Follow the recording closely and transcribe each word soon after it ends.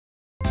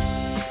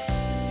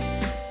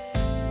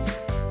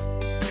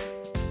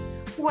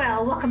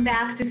Well, welcome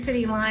back to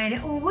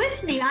Cityline.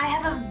 With me, I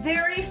have a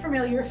very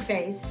familiar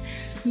face.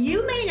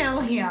 You may know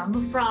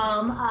him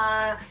from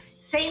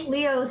St.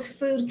 Leo's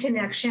Food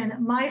Connection,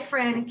 my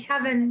friend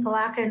Kevin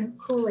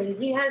Glackin-Coley.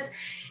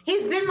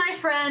 He's been my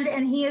friend,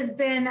 and he has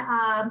been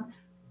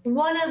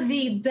one of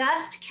the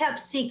best kept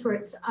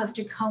secrets of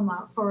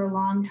Tacoma for a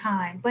long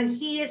time. But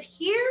he is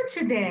here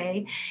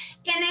today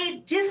in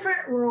a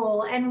different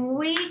role, and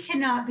we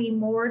cannot be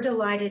more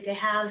delighted to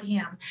have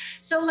him.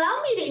 So allow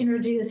me to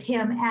introduce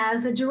him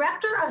as the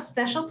Director of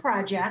Special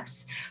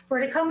Projects for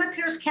Tacoma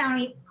Pierce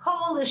County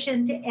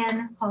Coalition to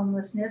End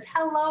Homelessness.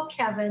 Hello,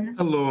 Kevin.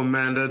 Hello,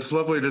 Amanda. It's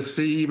lovely to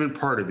see even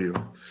part of you.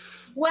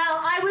 Well,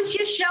 I was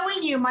just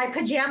showing you my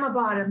pajama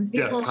bottoms.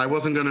 Yes, I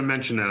wasn't going to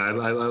mention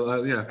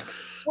that. Yeah.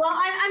 Well,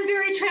 I'm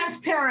very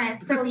transparent,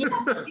 so yes,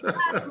 I do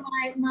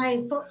have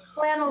my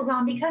flannels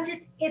on because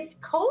it's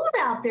cold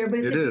out there, but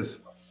it's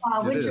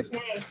a winter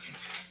day.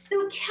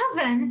 So,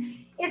 Kevin,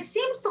 it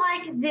seems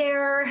like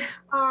there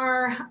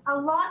are a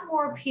lot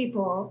more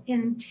people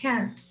in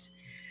tents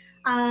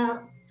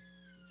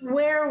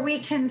where we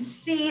can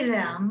see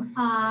them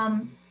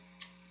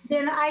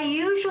than I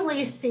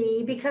usually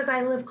see, because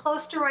I live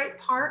close to Wright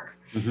Park,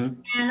 and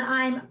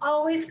I'm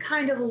always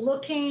kind of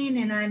looking,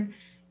 and I'm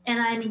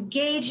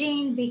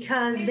engaging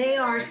because they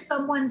are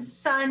someone's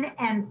son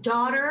and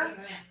daughter.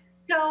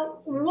 So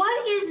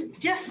what is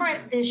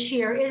different this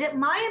year? Is it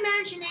my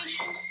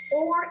imagination,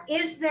 or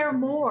is there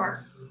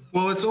more?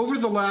 Well, it's over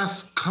the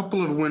last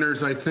couple of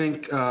winters, I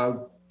think,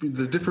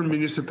 the different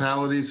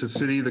municipalities, the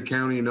city, the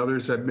county, and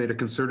others have made a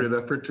concerted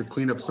effort to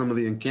clean up some of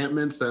the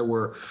encampments that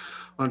were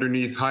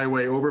underneath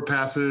highway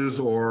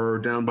overpasses or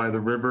down by the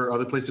river,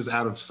 other places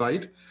out of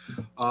sight.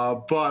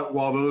 But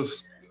while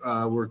those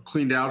were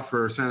cleaned out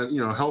for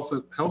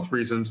health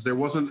reasons, there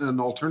wasn't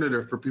an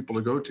alternative for people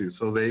to go to.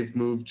 So they've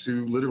moved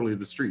to literally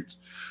the streets,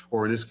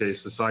 or in this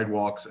case, the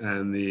sidewalks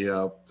and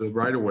the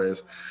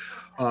right-of-ways.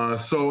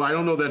 So I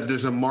don't know that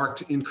there's a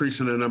marked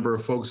increase in the number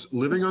of folks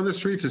living on the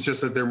streets. It's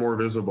just that they're more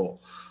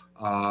visible,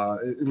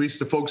 at least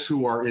the folks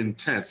who are in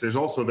tents. There's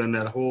also then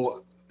that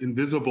whole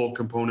invisible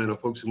component of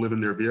folks who live in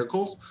their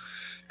vehicles.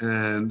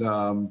 And,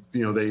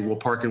 they will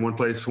park in one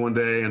place one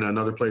day and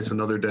another place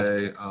another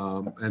day.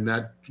 And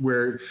that's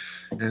where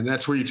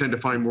you tend to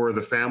find more of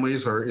the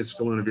families are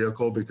still in a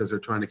vehicle because they're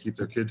trying to keep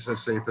their kids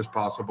as safe as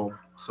possible.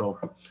 So,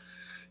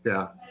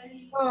 yeah.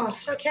 Oh,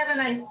 so Kevin,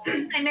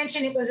 I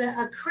mentioned it was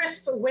a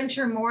crisp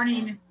winter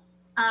morning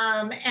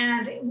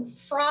and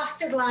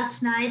frosted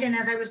last night. And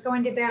as I was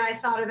going to bed, I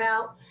thought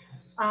about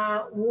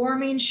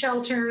warming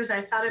shelters.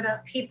 I thought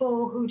about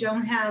people who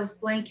don't have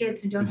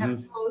blankets and don't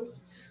have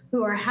coats,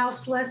 who are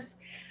houseless.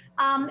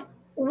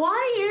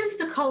 Why is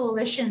the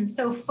coalition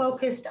so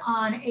focused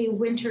on a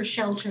winter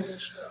shelter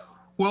this year?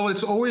 Well,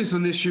 it's always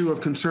an issue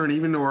of concern,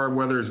 even though our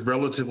weather is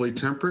relatively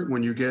temperate.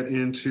 When you get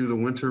into the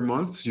winter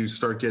months, you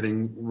start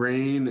getting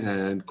rain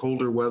and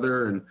colder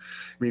weather. And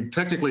I mean,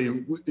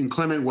 technically,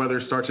 inclement weather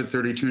starts at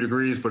 32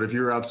 degrees, but if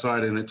you're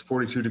outside and it's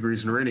 42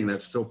 degrees and raining,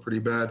 that's still pretty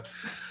bad.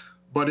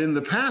 But in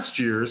the past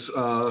years,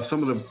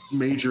 some of the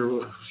major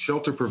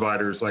shelter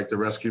providers like the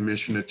Rescue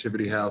Mission,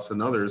 Nativity House,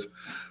 and others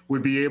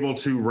would be able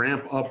to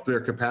ramp up their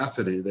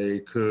capacity.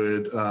 They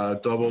could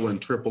double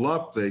and triple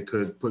up. They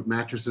could put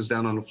mattresses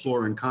down on the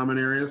floor in common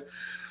areas.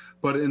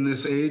 But in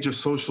this age of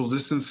social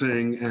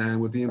distancing and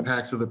with the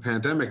impacts of the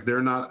pandemic,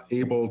 they're not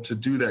able to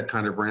do that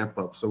kind of ramp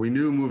up. So we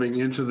knew moving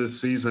into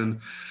this season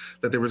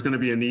that there was going to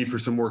be a need for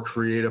some more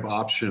creative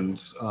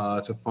options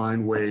to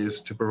find ways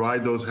to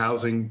provide those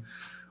housing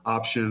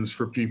options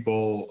for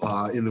people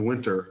in the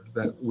winter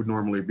that would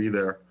normally be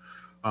there.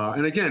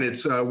 And again,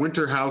 it's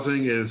winter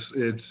housing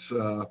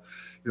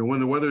when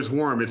the weather's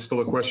warm, it's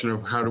still a question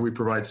of how do we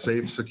provide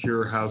safe,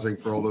 secure housing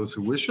for all those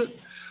who wish it.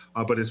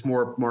 But it's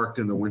more marked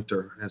in the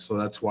winter. And so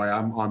that's why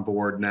I'm on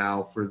board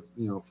now from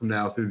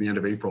now through the end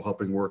of April,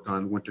 helping work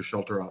on winter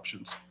shelter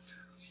options.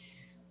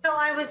 So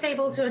I was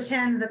able to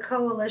attend the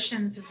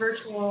coalition's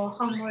virtual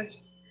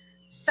homeless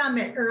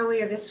summit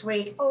earlier this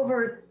week.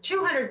 Over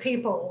 200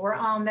 people were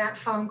on that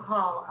phone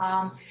call.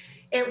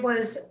 It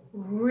was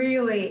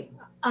really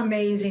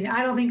amazing.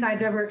 I don't think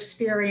I've ever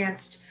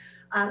experienced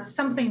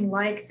something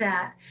like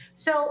that.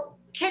 So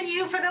can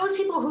you, for those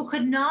people who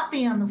could not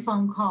be on the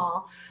phone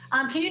call,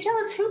 can you tell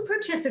us who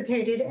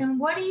participated and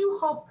what do you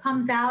hope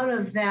comes out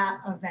of that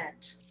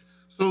event?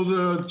 So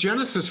the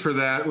genesis for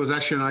that was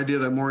actually an idea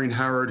that Maureen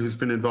Howard, who's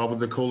been involved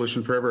with the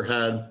coalition forever,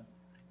 had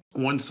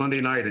one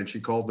Sunday night, and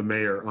she called the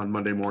mayor on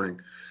Monday morning.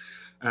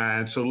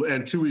 And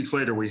 2 weeks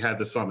later, we had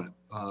the summit.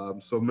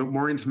 So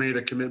Maureen's made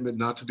a commitment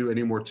not to do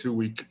any more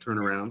 2-week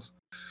turnarounds.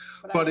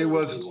 But it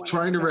was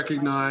trying to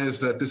recognize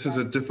that this is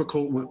a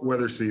difficult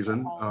weather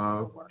season,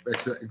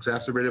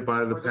 exacerbated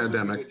by the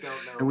pandemic.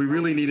 And we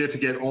really needed to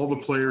get all the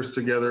players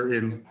together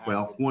in,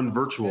 one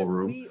virtual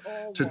room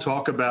to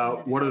talk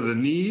about what are the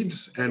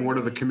needs and what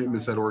are the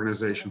commitments that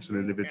organizations and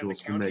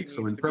individuals can make.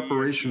 So in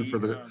preparation for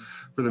the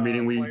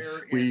meeting,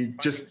 we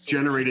just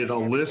generated a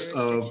list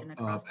of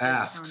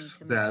asks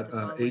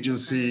that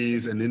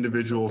agencies and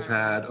individuals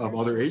had of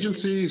other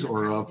agencies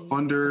or of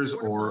funders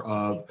or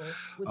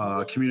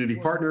of community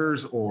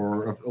partners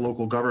or of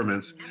local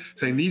governments,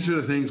 saying these are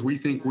the things we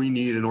think we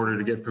need in order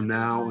to get from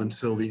now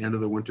until the end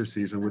of the winter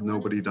season with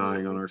nobody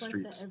dying on our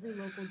streets.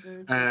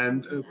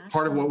 And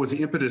part of what was the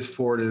impetus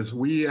for it is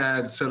we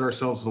had set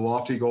ourselves the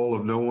lofty goal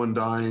of no one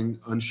dying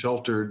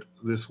unsheltered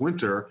this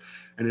winter.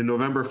 And in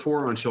November,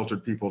 4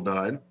 unsheltered people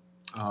died.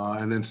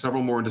 And then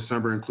several more in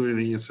December, including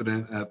the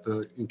incident at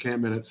the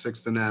encampment at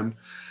 6th and M,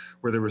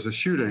 where there was a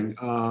shooting.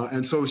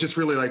 And so it was just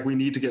really like, we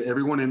need to get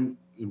everyone in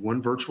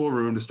one virtual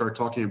room to start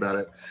talking about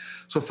it.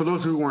 So for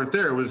those who weren't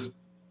there, it was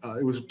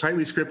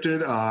tightly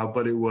scripted,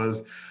 but it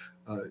was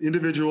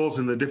individuals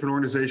in the different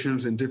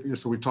organizations and different,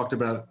 so we talked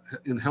about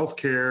in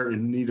healthcare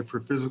and need for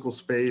physical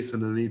space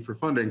and the need for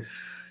funding.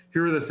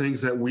 Here are the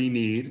things that we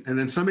need. And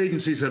then some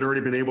agencies had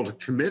already been able to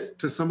commit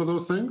to some of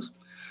those things.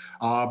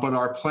 But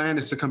our plan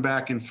is to come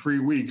back in 3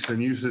 weeks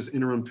and use this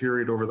interim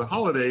period over the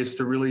holidays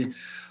to really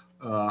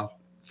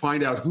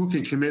find out who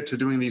can commit to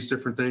doing these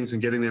different things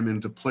and getting them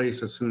into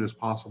place as soon as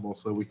possible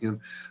so we can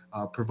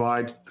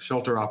provide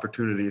shelter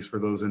opportunities for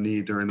those in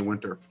need during the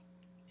winter.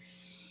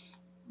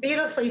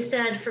 Beautifully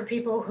said for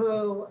people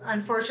who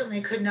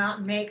unfortunately could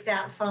not make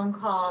that phone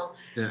call.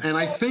 Yeah, and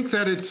I think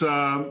that it's,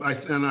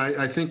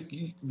 I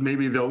think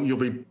maybe you'll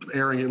be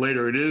airing it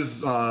later. It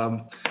is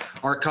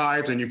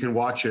archived and you can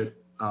watch it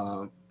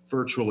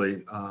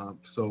virtually.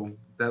 So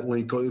that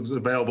link is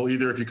available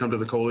either if you come to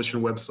the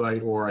coalition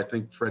website, or I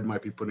think Fred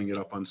might be putting it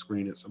up on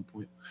screen at some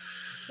point.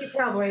 He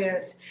probably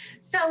is.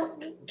 So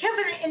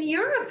Kevin, in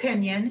your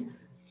opinion,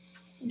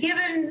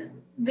 given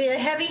the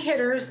heavy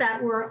hitters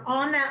that were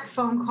on that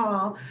phone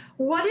call,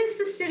 what is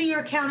the city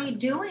or county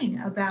doing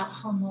about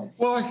homeless?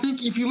 Well, I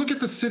think if you look at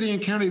the city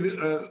and county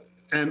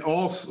and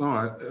all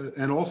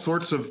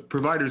sorts of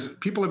providers,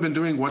 people have been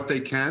doing what they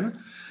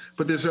can,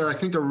 but there's, I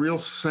think, a real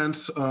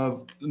sense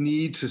of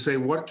need to say,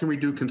 what can we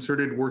do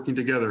concerted working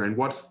together? And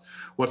what's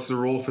the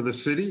role for the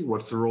city?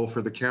 What's the role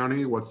for the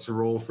county? What's the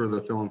role for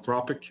the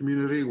philanthropic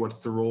community? What's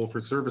the role for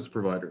service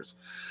providers?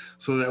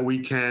 So that we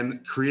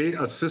can create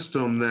a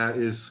system that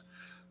is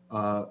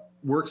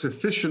works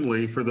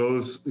efficiently for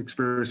those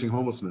experiencing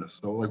homelessness.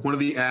 So like one of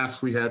the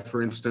asks we had,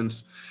 for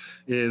instance,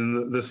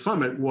 in the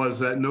summit was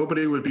that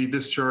nobody would be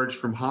discharged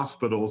from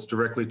hospitals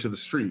directly to the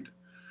street.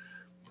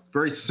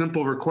 Very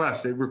simple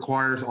request. It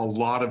requires a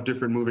lot of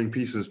different moving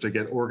pieces to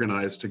get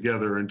organized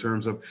together in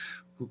terms of,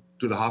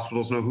 do the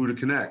hospitals know who to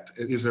connect?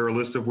 Is there a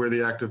list of where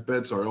the active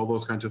beds are? All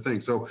those kinds of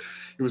things. So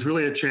it was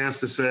really a chance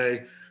to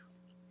say,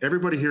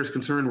 everybody here is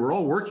concerned. We're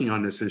all working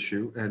on this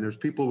issue, and there's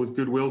people with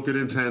goodwill, good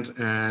intent,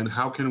 and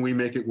how can we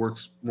make it work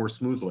more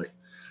smoothly?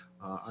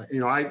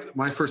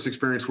 My first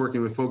experience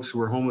working with folks who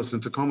were homeless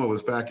in Tacoma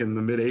was back in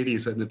the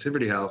mid-'80s at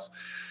Nativity House.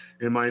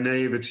 In my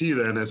naivety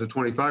then, as a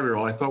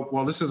 25-year-old, I thought,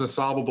 well, this is a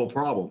solvable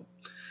problem,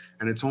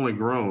 and it's only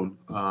grown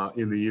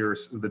in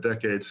the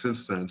decades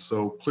since then.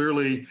 So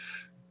clearly,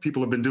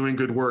 people have been doing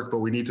good work, but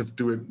we need to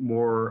do it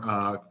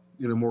more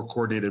in a more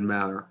coordinated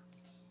manner.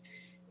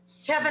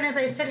 Kevin, as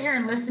I sit here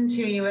and listen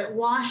to you, it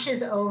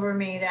washes over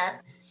me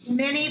that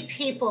many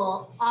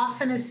people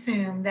often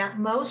assume that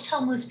most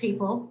homeless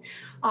people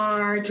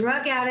are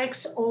drug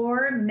addicts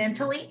or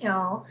mentally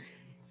ill.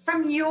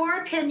 From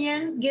your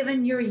opinion,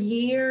 given your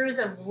years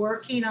of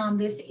working on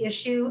this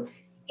issue,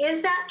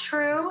 is that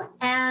true?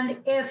 And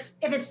if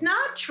it's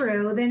not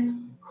true,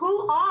 then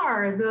who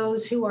are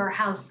those who are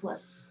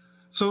houseless?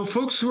 So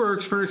folks who are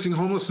experiencing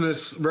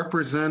homelessness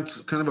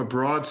represent kind of a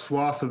broad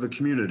swath of the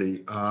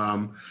community.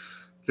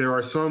 There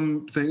are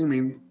some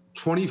things,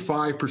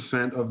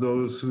 25% of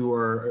those who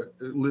are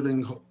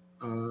living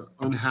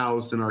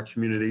unhoused in our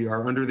community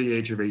are under the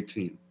age of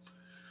 18.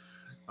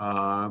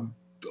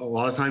 A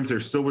lot of times they're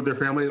still with their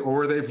family,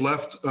 or they've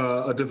left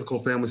a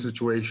difficult family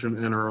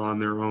situation and are on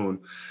their own.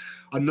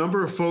 A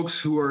number of folks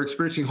who are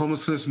experiencing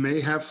homelessness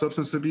may have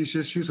substance abuse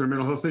issues or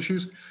mental health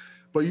issues,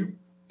 but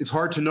it's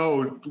hard to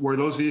know, were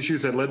those the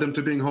issues that led them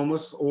to being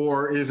homeless,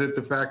 or is it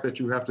the fact that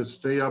you have to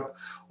stay up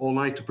all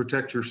night to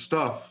protect your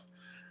stuff,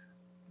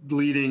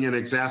 leading and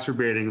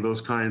exacerbating those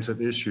kinds of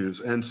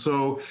issues? And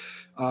so,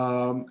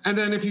 and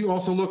then if you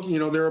also look,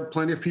 there are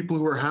plenty of people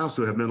who are housed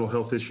who have mental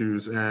health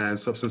issues and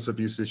substance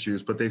abuse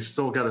issues, but they've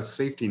still got a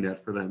safety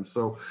net for them.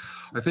 So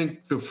I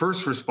think the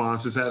first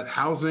response is that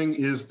housing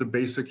is the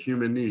basic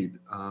human need,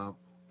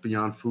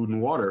 beyond food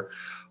and water,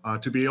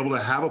 to be able to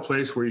have a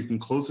place where you can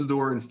close the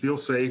door and feel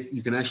safe.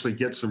 You can actually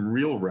get some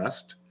real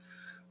rest.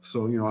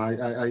 So,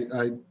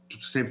 I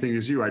same thing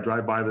as you. I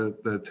drive by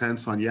the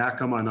tents on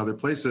Yakima and other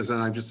places,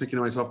 and I'm just thinking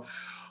to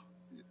myself,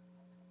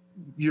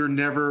 you're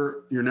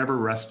never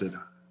rested.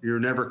 You're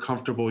never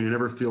comfortable. You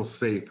never feel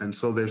safe. And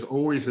so there's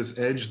always this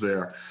edge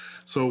there.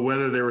 So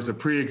whether there was a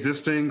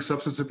pre-existing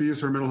substance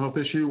abuse or mental health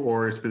issue,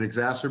 or it's been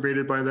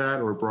exacerbated by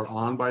that or brought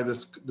on by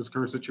this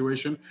current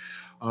situation,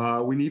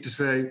 we need to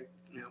say,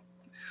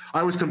 I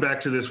always come back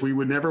to this. We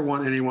would never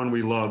want anyone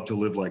we love to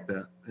live like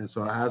that. And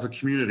so as a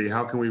community,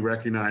 how can we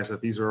recognize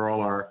that these are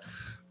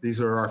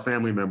our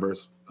family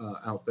members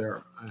out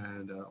there,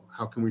 and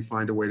how can we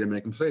find a way to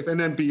make them safe? And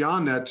then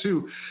beyond that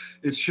too,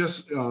 it's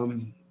just,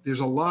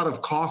 there's a lot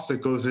of cost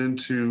that goes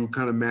into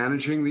kind of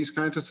managing these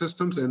kinds of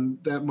systems, and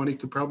that money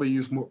could probably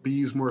be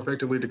used more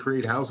effectively to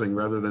create housing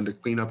rather than to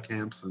clean up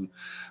camps and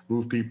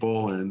move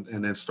people and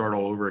then start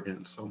all over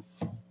again. So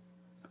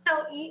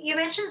you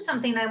mentioned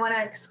something I want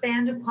to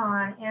expand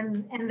upon,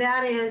 and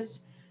that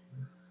is,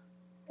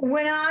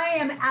 when I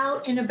am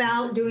out and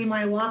about doing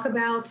my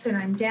walkabouts and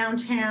I'm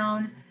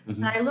downtown,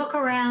 and I look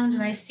around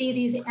and I see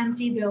these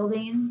empty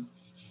buildings,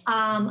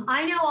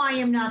 I know I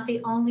am not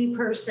the only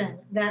person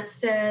that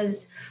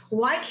says,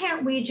 why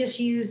can't we just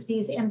use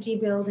these empty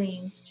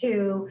buildings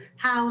to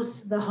house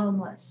the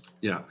homeless?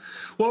 Yeah.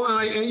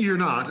 Well, you're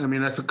not. I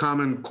mean, that's a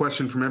common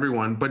question from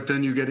everyone. But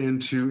then you get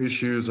into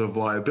issues of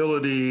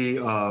liability.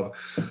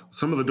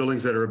 Some of the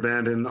buildings that are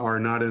abandoned are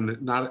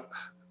not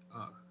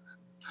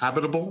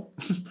habitable.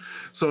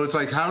 So it's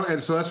like and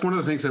so that's one of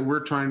the things that we're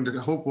trying to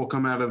hope will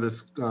come out of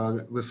this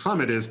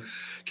summit is,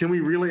 can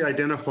we really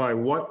identify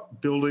what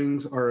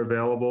buildings are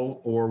available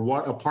or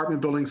what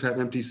apartment buildings have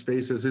empty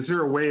spaces? Is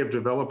there a way of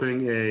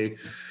developing a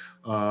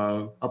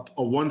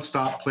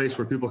one-stop place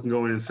where people can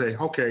go in and say,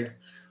 okay,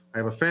 I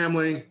have a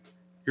family,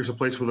 here's a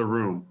place with a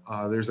room.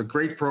 There's a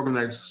great program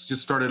that's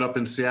just started up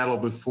in Seattle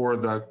before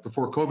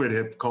COVID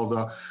hit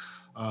called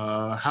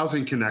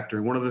Housing Connector.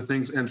 And one of the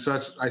things, and so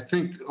I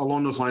think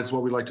along those lines,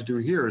 what we'd like to do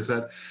here is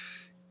that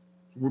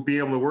we'll be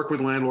able to work with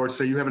landlords,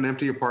 say you have an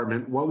empty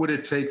apartment. What would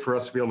it take for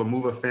us to be able to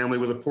move a family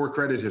with a poor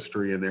credit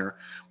history in there?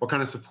 What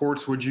kind of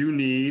supports would you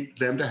need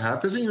them to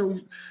have? Because,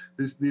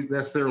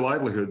 that's their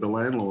livelihood, the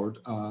landlord.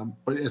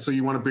 So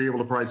you want to be able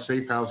to provide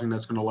safe housing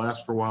that's going to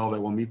last for a while, that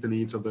will meet the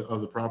needs of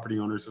the property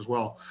owners as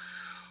well.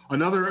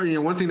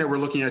 Another, one thing that we're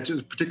looking at,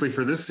 particularly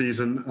for this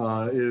season,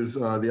 is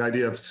the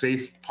idea of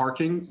safe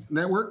parking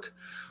network.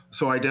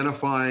 So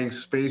identifying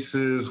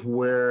spaces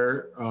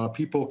where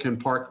people can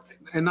park,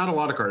 and not a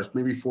lot of cars,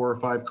 maybe 4 or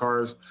 5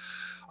 cars,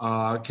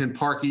 can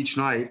park each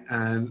night,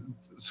 and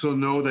so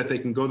know that they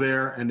can go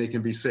there and they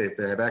can be safe.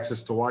 They have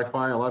access to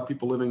Wi-Fi. A lot of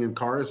people living in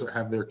cars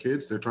have their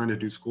kids. They're trying to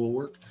do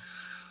schoolwork.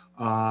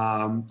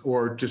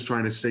 Or just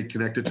trying to stay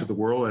connected to the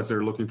world as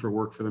they're looking for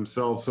work for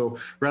themselves. So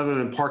rather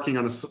than parking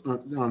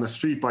on a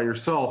street by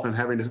yourself and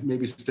having to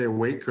maybe stay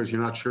awake because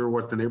you're not sure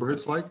what the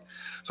neighborhood's like,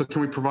 so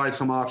can we provide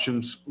some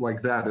options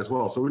like that as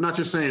well? So we're not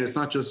just saying it's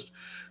not just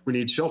we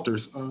need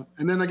shelters.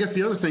 And then I guess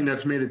the other thing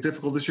that's made it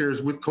difficult this year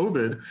is with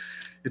COVID,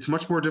 it's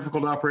much more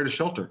difficult to operate a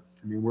shelter.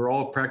 I mean, we're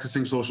all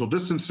practicing social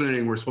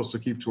distancing. We're supposed to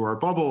keep to our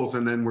bubbles,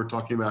 and then we're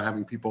talking about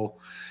having people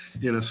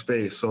in a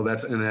space. So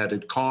that's an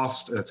added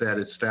cost. That's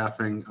added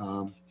staffing.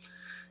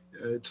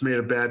 It's made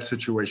a bad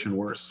situation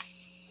worse.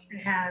 It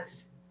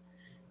has.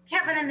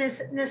 Kevin, in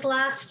this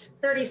last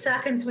 30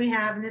 seconds we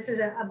have, and this is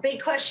a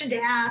big question to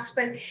ask,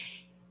 but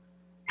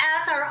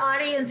as our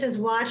audience is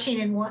watching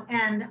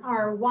and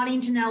are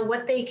wanting to know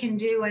what they can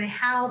do and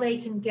how they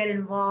can get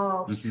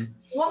involved,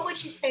 what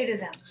would you say to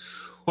them?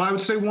 Well, I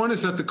would say one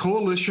is that the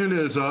coalition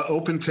is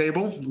open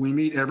table. We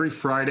meet every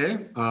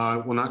Friday,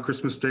 well, not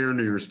Christmas Day or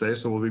New Year's Day,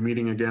 so we'll be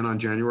meeting again on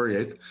January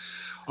 8th.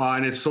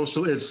 And it's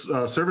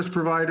service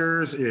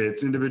providers,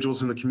 it's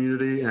individuals in the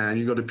community, and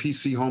you go to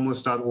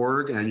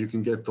pchomeless.org and you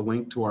can get the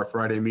link to our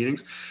Friday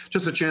meetings.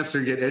 Just a chance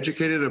to get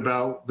educated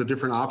about the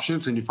different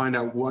options and you find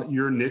out what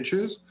your niche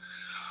is.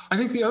 I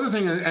think the other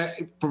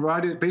thing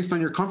provided based on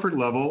your comfort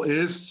level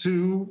is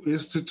to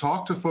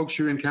talk to folks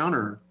you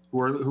encounter who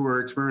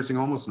are experiencing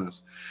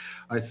homelessness.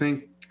 I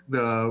think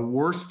the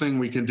worst thing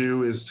we can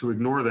do is to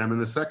ignore them. And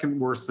the second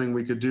worst thing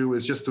we could do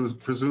is just to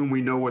presume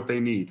we know what they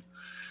need.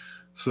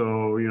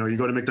 So, you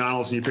go to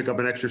McDonald's and you pick up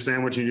an extra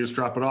sandwich and you just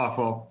drop it off.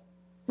 Well,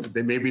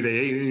 maybe they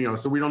ate,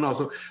 so we don't know.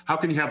 So how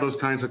can you have those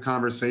kinds of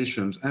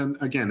conversations? And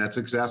again, that's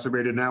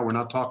exacerbated now. We're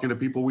not talking to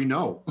people we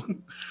know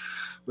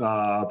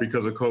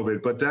because of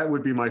COVID. But that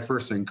would be my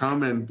first thing.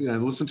 Come and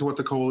listen to what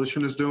the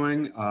coalition is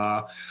doing.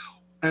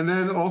 And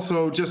then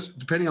also, just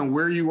depending on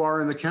where you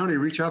are in the county,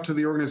 reach out to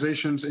the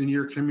organizations in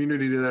your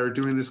community that are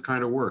doing this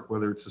kind of work,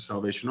 whether it's the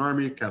Salvation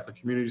Army, Catholic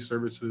Community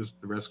Services,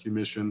 the Rescue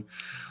Mission,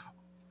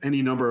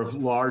 any number of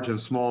large and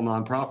small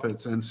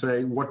nonprofits, and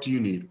say, what do you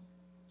need?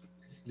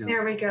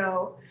 There we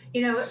go.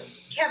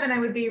 Kevin, I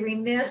would be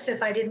remiss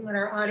if I didn't let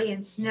our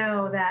audience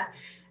know that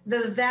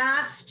the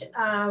vast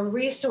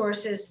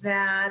resources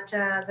that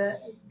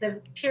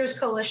the Pierce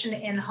Coalition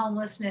in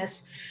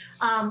Homelessness,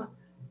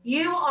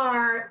 you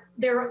are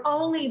their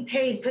only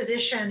paid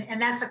position,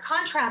 and that's a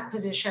contract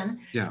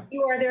position. Yeah.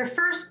 You are their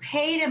first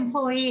paid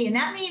employee, and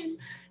that means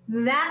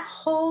that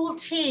whole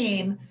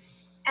team,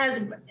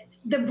 as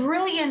the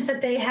brilliance that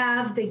they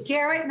have, the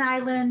Garrett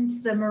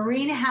Nylands, the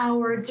Maureen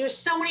Howards, there's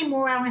so many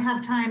more I don't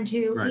have time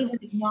to even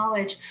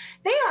acknowledge.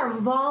 They are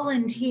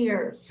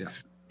volunteers. Yeah.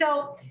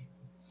 So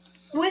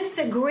with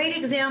the great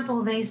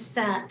example they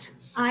set,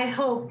 I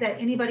hope that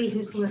anybody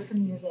who's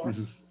listening to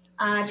this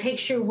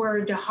takes your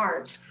word to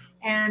heart.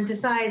 and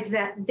decides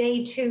that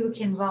they too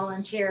can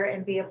volunteer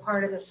and be a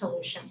part of the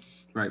solution.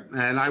 Right.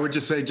 And I would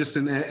just say, just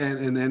in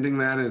ending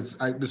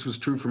that, this was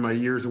true for my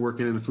years of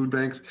working in the food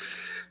banks,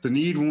 the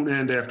need won't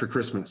end after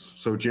Christmas.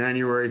 So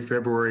January,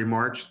 February,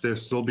 March, there'll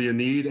still be a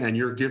need, and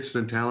your gifts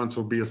and talents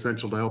will be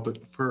essential to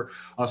help for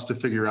us to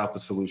figure out the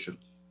solution.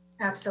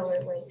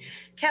 Absolutely.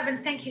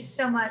 Kevin, thank you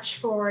so much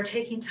for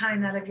taking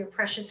time out of your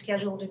precious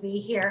schedule to be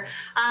here.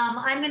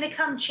 I'm going to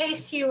come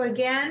chase you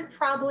again,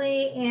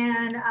 probably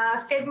in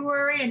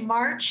February and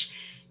March.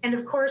 And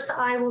of course,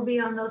 I will be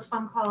on those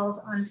phone calls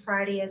on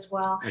Friday as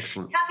well.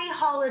 Excellent. Happy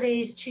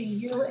holidays to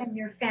you and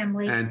your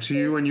family. And to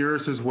you and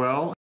yours as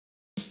well.